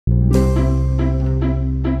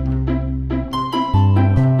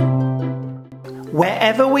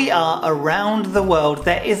Wherever we are around the world,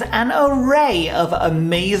 there is an array of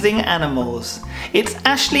amazing animals. It's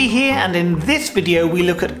Ashley here, and in this video we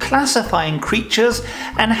look at classifying creatures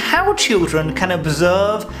and how children can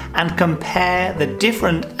observe and compare the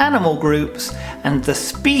different animal groups and the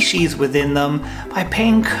species within them by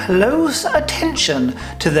paying close attention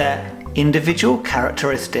to their individual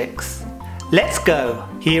characteristics. Let's go!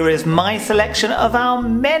 Here is my selection of our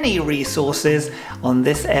many resources on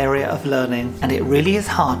this area of learning, and it really is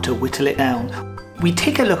hard to whittle it down. We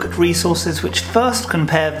take a look at resources which first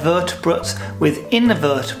compare vertebrates with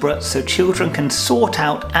invertebrates so children can sort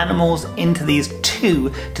out animals into these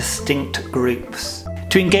two distinct groups.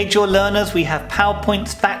 To engage your learners, we have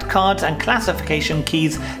PowerPoints, fact cards and classification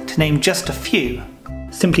keys, to name just a few.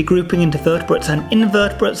 Simply grouping into vertebrates and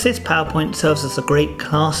invertebrates, this PowerPoint serves as a great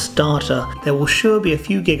class starter. There will sure be a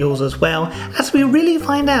few giggles as well, as we really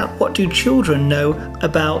find out what do children know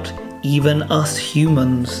about even us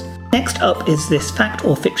humans. Next up is this fact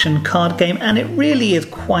or fiction card game, and it really is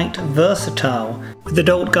quite versatile. With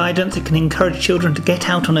adult guidance, it can encourage children to get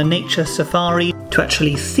out on a nature safari, to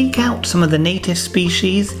actually seek out some of the native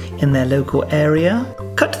species in their local area.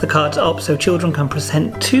 Cut the cards up so children can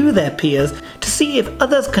present to their peers to see if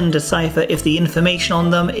others can decipher if the information on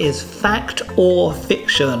them is fact or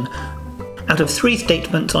fiction. Out of 3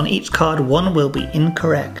 statements on each card, 1 will be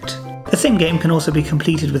incorrect. The same game can also be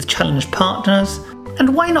completed with challenge partners.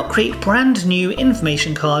 And why not create brand new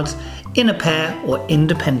information cards in a pair or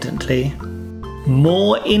independently?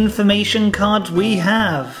 More information cards we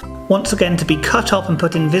have! Once again, to be cut up and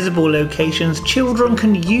put in visible locations, children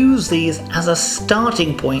can use these as a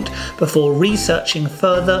starting point before researching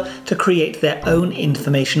further to create their own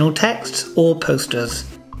informational texts or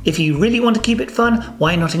posters. If you really want to keep it fun,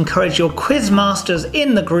 why not encourage your quiz masters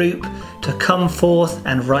in the group to come forth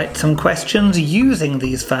and write some questions using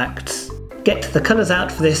these facts. Get the colours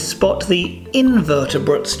out for this Spot the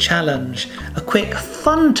Invertebrates challenge, a quick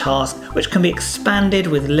fun task which can be expanded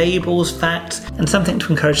with labels, facts and something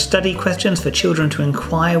to encourage study questions for children to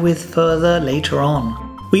inquire with further later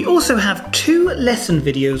on. We also have 2 lesson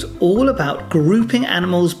videos all about grouping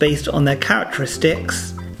animals based on their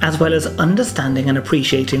characteristics, as well as understanding and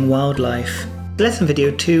appreciating wildlife. Lesson video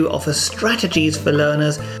 2 offers strategies for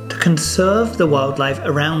learners to conserve the wildlife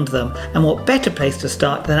around them, and what better place to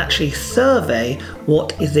start than actually survey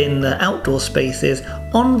what is in the outdoor spaces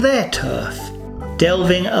on their turf.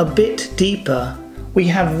 Delving a bit deeper, we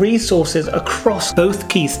have resources across both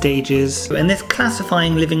key stages, and this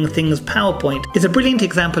Classifying Living Things PowerPoint is a brilliant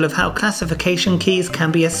example of how classification keys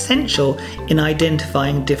can be essential in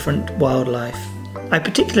identifying different wildlife. I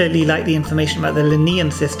particularly like the information about the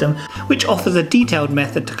Linnean system, which offers a detailed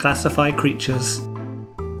method to classify creatures.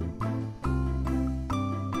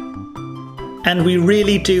 And we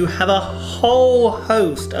really do have a whole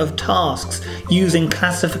host of tasks using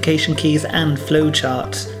classification keys and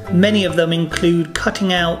flowcharts. Many of them include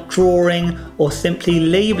cutting out, drawing, or simply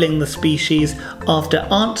labelling the species after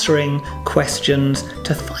answering questions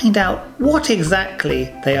to find out what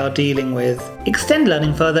exactly they are dealing with. Extend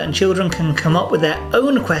learning further and children can come up with their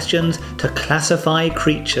own questions to classify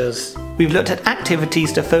creatures. We've looked at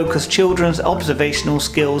activities to focus children's observational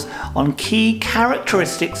skills on key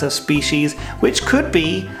characteristics of species, which could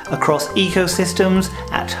be across ecosystems,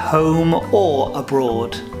 at home or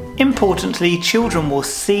abroad. Importantly, children will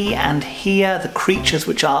see and hear the creatures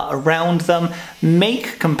which are around them,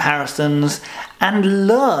 make comparisons and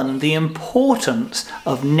learn the importance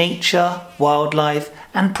of nature, wildlife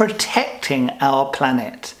and protecting our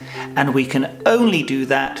planet. And we can only do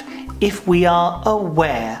that if we are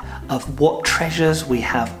aware of what treasures we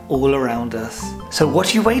have all around us. So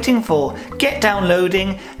what are you waiting for? Get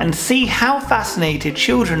downloading and see how fascinated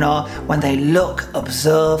children are when they look,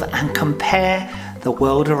 observe and compare the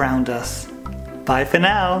world around us. Bye for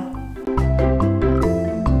now.